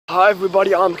Hi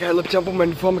everybody, I'm Kalab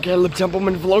Templeman from Kalab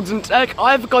Templeman Vlogs and Tech.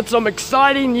 I've got some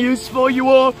exciting news for you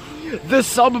all. The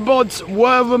sub-bots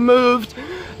were removed.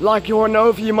 Like you all know,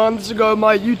 a few months ago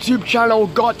my YouTube channel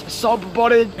got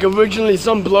sub-botted. Originally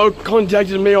some bloke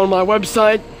contacted me on my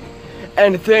website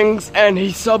and things, and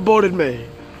he sub-botted me.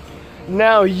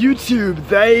 Now YouTube,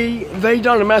 they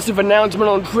done a massive announcement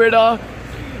on Twitter.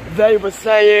 They were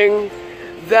saying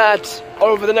that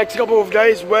over the next couple of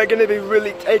days we're going to be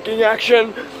really taking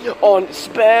action on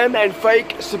spam and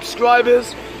fake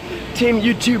subscribers. Team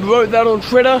YouTube wrote that on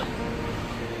Twitter.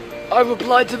 I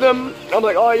replied to them, I'm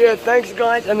like, oh yeah, thanks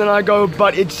guys, and then I go,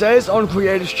 but it says on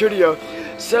Creator Studio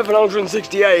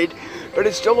 768, but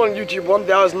it's still on YouTube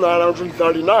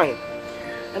 1939.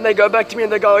 And they go back to me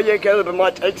and they go, oh yeah Caleb, it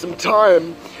might take some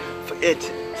time for it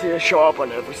to show up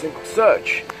on every single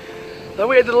search. Then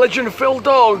we had the legend Phil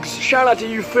Dogs. Shout out to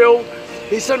you, Phil.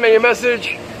 He sent me a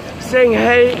message saying,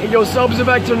 hey, your subs are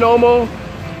back to normal.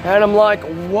 And I'm like,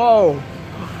 whoa.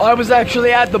 I was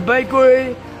actually at the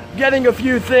bakery getting a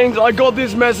few things. I got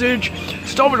this message,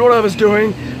 stopped what I was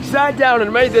doing, sat down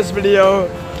and made this video.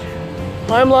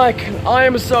 I'm like, I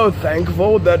am so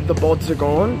thankful that the bots are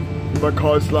gone,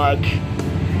 because like,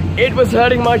 it was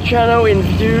hurting my channel in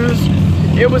views.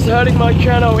 It was hurting my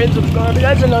channel in subscribers.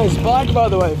 That's a nice bike, by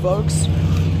the way, folks.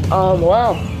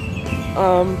 Wow.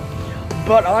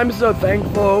 But I'm so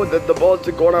thankful that the bots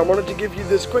are gone. I wanted to give you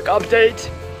this quick update.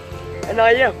 And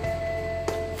yeah.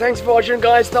 Thanks for watching,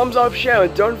 guys. Thumbs up, share,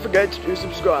 and don't forget to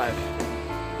subscribe.